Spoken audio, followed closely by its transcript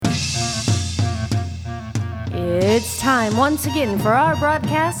It's time once again for our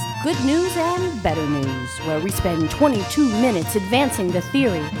broadcast, Good News and Better News, where we spend 22 minutes advancing the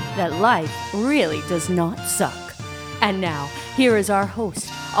theory that life really does not suck. And now, here is our host,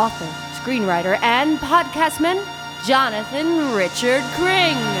 author, screenwriter, and podcastman, Jonathan Richard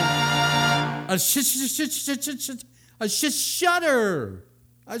Kring. A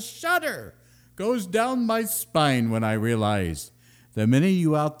shudder goes down my spine when I realize that many of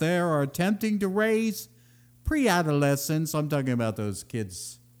you out there are attempting to raise pre-adolescents. I'm talking about those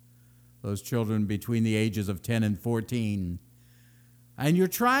kids, those children between the ages of 10 and 14. And you're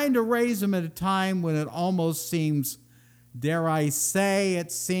trying to raise them at a time when it almost seems, dare I say,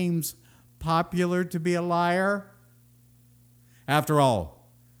 it seems popular to be a liar. After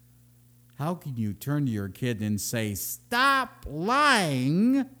all, how can you turn to your kid and say, "Stop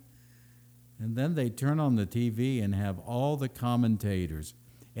lying"? And then they turn on the TV and have all the commentators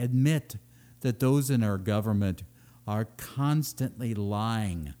admit that those in our government are constantly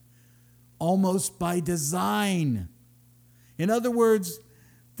lying, almost by design. In other words,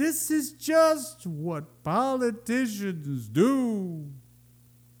 this is just what politicians do.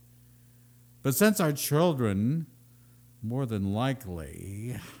 But since our children, more than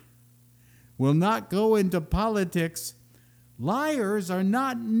likely, will not go into politics, liars are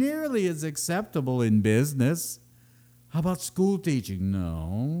not nearly as acceptable in business. How about school teaching?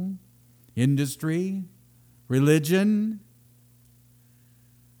 No. Industry? Religion?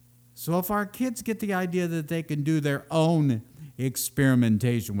 So if our kids get the idea that they can do their own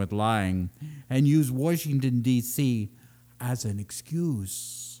experimentation with lying and use Washington, D.C. as an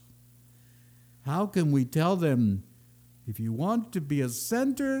excuse, how can we tell them, if you want to be a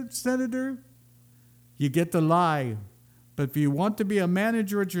senator, you get to lie. But if you want to be a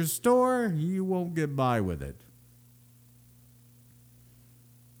manager at your store, you won't get by with it.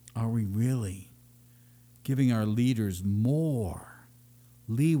 Are we really giving our leaders more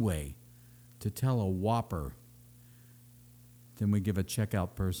leeway to tell a whopper than we give a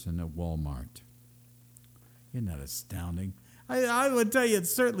checkout person at Walmart? Isn't that astounding? I would tell you, it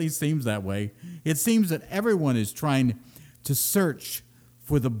certainly seems that way. It seems that everyone is trying to search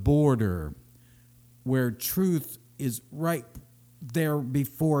for the border where truth is right there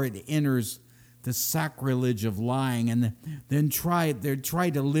before it enters the sacrilege of lying, and then try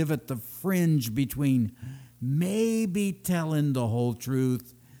to live at the fringe between maybe telling the whole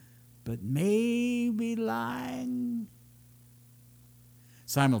truth, but maybe lying.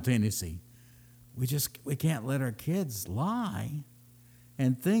 Simultaneously, we can't let our kids lie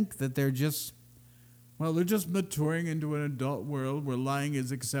and think that they're just maturing into an adult world where lying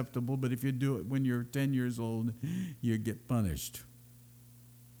is acceptable, but if you do it when you're 10 years old, you get punished.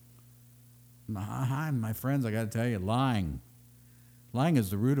 My friends, I got to tell you, lying is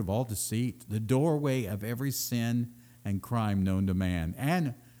the root of all deceit, the doorway of every sin and crime known to man,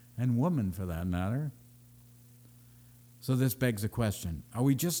 and woman for that matter. So this begs the question, are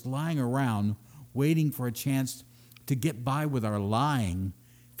we just lying around waiting for a chance to get by with our lying,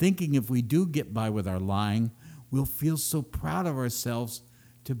 thinking if we do get by with our lying, we'll feel so proud of ourselves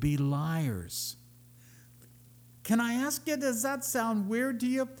to be liars? Can I ask you, does that sound weird to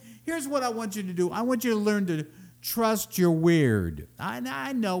you? Here's what I want you to do. I want you to learn to trust your weird.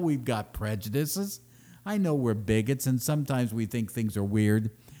 I know we've got prejudices. I know we're bigots, and sometimes we think things are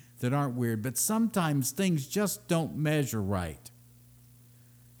weird that aren't weird, but sometimes things just don't measure right.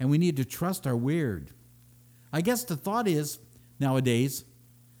 And we need to trust our weird. I guess the thought is, nowadays,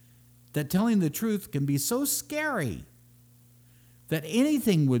 that telling the truth can be so scary that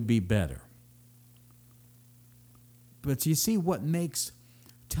anything would be better. But you see, what makes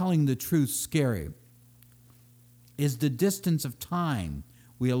telling the truth scary is the distance of time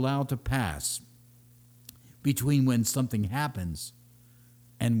we allow to pass between when something happens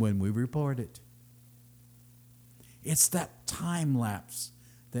and when we report it. It's that time lapse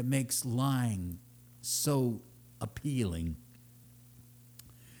that makes lying so appealing.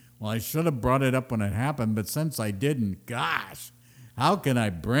 Well, I should have brought it up when it happened, but since I didn't, gosh, how can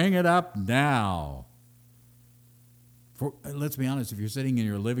I bring it up now? Let's be honest, if you're sitting in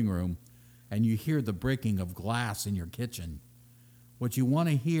your living room and you hear the breaking of glass in your kitchen, what you want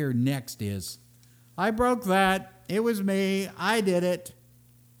to hear next is, "I broke that. It was me. I did it."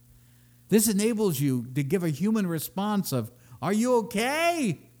 This enables you to give a human response of, "Are you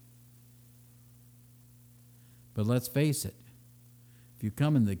okay?" But let's face it, if you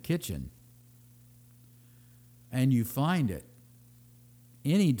come in the kitchen and you find it,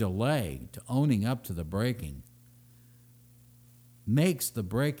 any delay to owning up to the breaking makes the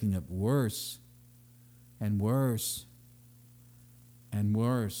breaking up worse and worse and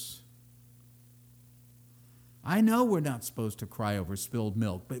worse. I know we're not supposed to cry over spilled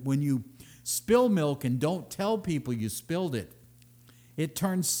milk, but when you spill milk and don't tell people you spilled it, it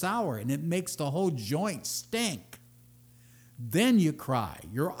turns sour and it makes the whole joint stink. Then you cry.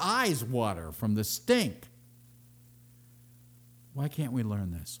 Your eyes water from the stink. Why can't we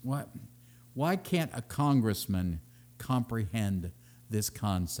learn this? Why can't a congressman comprehend this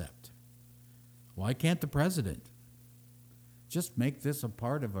concept? Why can't the president just make this a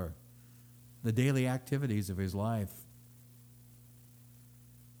part of the daily activities of his life?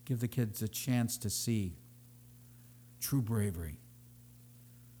 Give the kids a chance to see true bravery,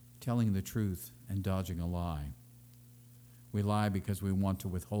 telling the truth and dodging a lie. We lie because we want to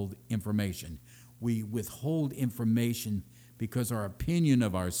withhold information. We withhold information because our opinion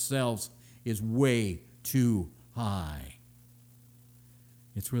of ourselves is way too high.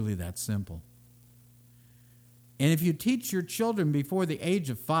 It's really that simple. And if you teach your children before the age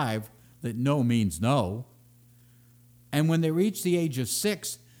of 5 that no means no, and when they reach the age of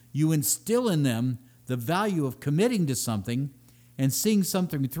 6, you instill in them the value of committing to something and seeing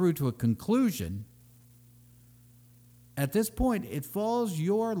something through to a conclusion, at this point, it falls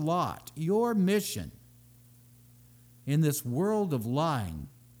your lot, your mission in this world of lying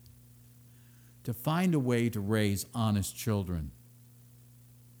to find a way to raise honest children.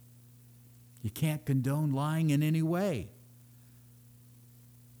 You can't condone lying in any way.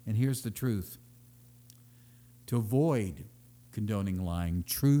 And here's the truth. To avoid condoning lying,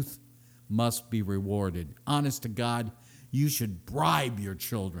 truth must be rewarded. Honest to God, you should bribe your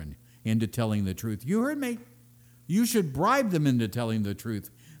children into telling the truth. You heard me. You should bribe them into telling the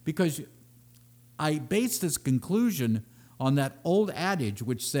truth, because I base this conclusion on that old adage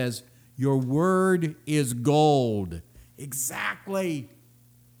which says, your word is gold. Exactly.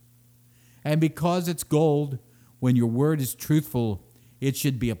 And because it's gold, when your word is truthful, it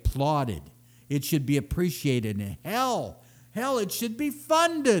should be applauded. It should be appreciated. And hell, it should be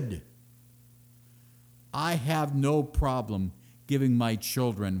funded. I have no problem giving my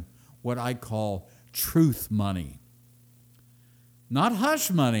children what I call truth money. Not hush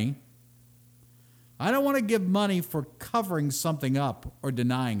money. I don't want to give money for covering something up or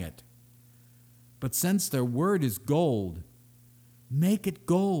denying it. But since their word is gold, make it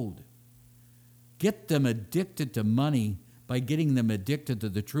gold. Get them addicted to money by getting them addicted to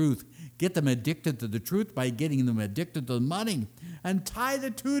the truth. Get them addicted to the truth by getting them addicted to the money. And tie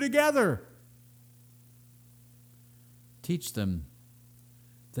the two together. Teach them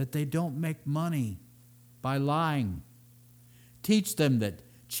that they don't make money by lying. Teach them that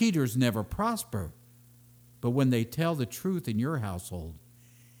cheaters never prosper. But when they tell the truth in your household,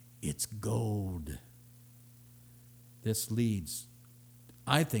 it's gold. This leads,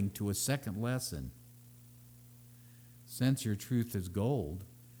 I think, to a second lesson. Since your truth is gold,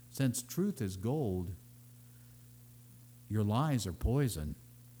 since truth is gold, your lies are poison.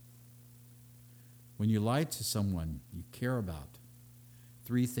 When you lie to someone you care about,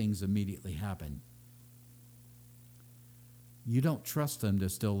 3 things immediately happen. You don't trust them to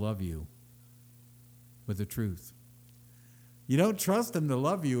still love you with the truth. You don't trust them to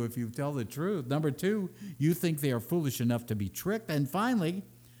love you if you tell the truth. Number 2, you think they are foolish enough to be tricked. And finally,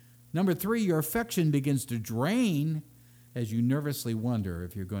 number 3, your affection begins to drain as you nervously wonder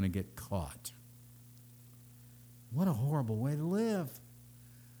if you're going to get caught. What a horrible way to live.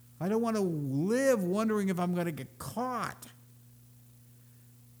 I don't want to live wondering if I'm going to get caught.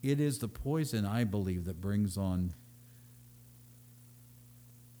 It is the poison, I believe, that brings on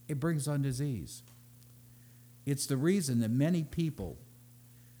disease. It's the reason that many people,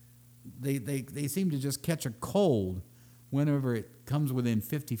 they seem to just catch a cold whenever it comes within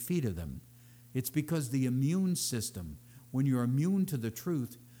 50 feet of them. It's because the immune system, when you're immune to the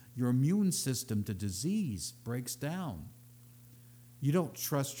truth, your immune system to disease breaks down. You don't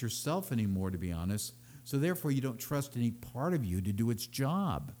trust yourself anymore, to be honest, so therefore you don't trust any part of you to do its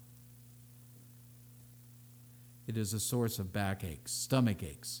job. It is a source of backaches, stomach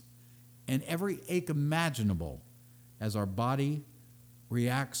aches, and every ache imaginable as our body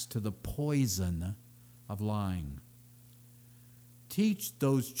reacts to the poison of lying. Teach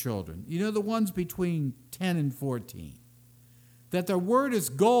those children, the ones between 10 and 14, that their word is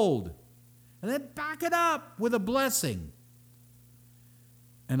gold, and then back it up with a blessing.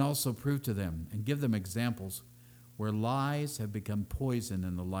 And also prove to them and give them examples where lies have become poison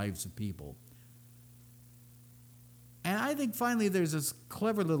in the lives of people. And I think finally there's this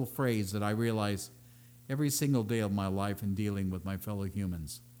clever little phrase that I realize every single day of my life in dealing with my fellow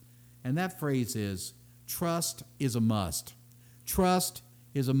humans. And that phrase is, trust is a must. Trust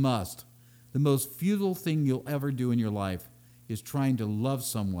is a must. The most futile thing you'll ever do in your life is trying to love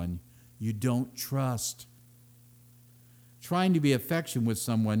someone you don't trust. Trying to be affectionate with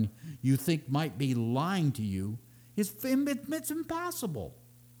someone you think might be lying to you it's impossible.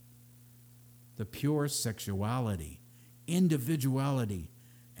 The pure sexuality, individuality,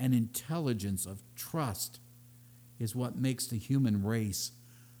 and intelligence of trust is what makes the human race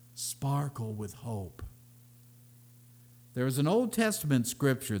sparkle with hope. There is an Old Testament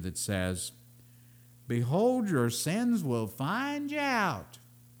scripture that says, "Behold, your sins will find you out."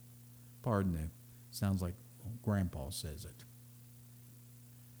 Pardon me, sounds like Grandpa says it.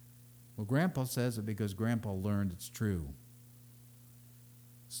 Well, Grandpa says it because Grandpa learned it's true.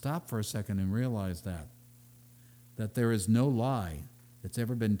 Stop for a second and realize that there is no lie that's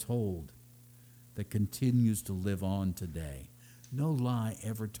ever been told that continues to live on today. No lie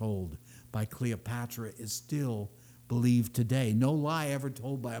ever told by Cleopatra is still believed today. No lie ever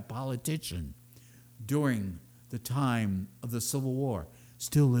told by a politician during the time of the Civil War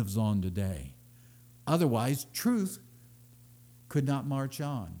still lives on today. Otherwise, truth could not march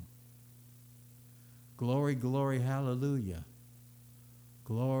on. Glory, glory, hallelujah.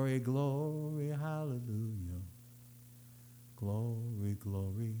 Glory, glory, hallelujah. Glory,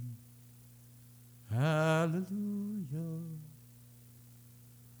 glory, hallelujah.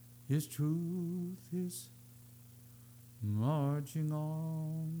 His truth is marching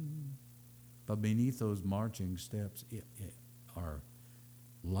on. But beneath those marching steps are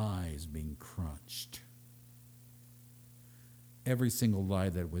lies being crunched. Every single lie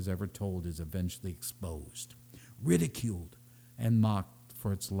that was ever told is eventually exposed, ridiculed, and mocked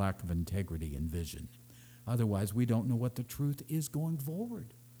for its lack of integrity and vision. Otherwise, we don't know what the truth is going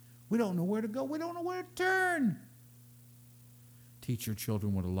forward. We don't know where to go. We don't know where to turn. Teach your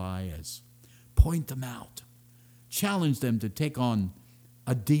children what a lie is. Point them out. Challenge them to take on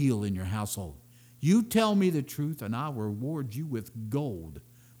a deal in your household. You tell me the truth, and I'll reward you with gold,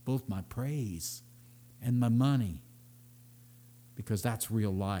 both my praise and my money, because that's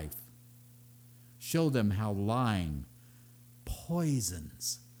real life. Show them how lying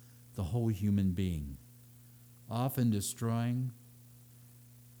poisons the whole human being, often destroying,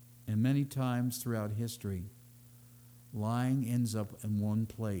 and many times throughout history, lying ends up in one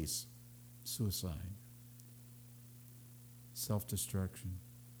place: suicide, self-destruction.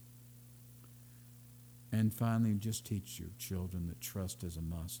 And finally, just teach your children that trust is a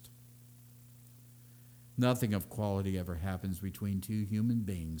must. Nothing of quality ever happens between two human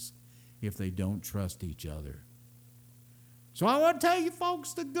beings if they don't trust each other. So I want to tell you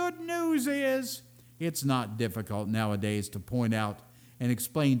folks, the good news is it's not difficult nowadays to point out and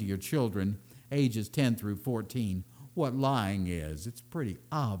explain to your children, ages 10 through 14, what lying is. It's pretty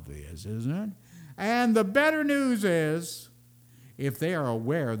obvious, isn't it? And the better news is, if they are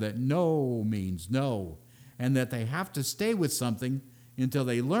aware that no means no, and that they have to stay with something until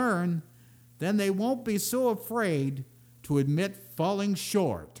they learn, then they won't be so afraid to admit falling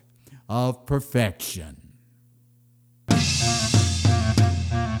short of perfection.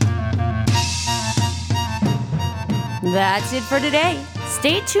 That's it for today.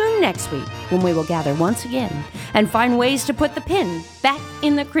 Stay tuned next week when we will gather once again and find ways to put the pin back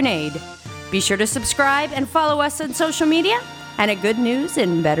in the grenade. Be sure to subscribe and follow us on social media and at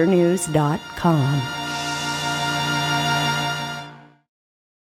goodnewsandbetternews.com.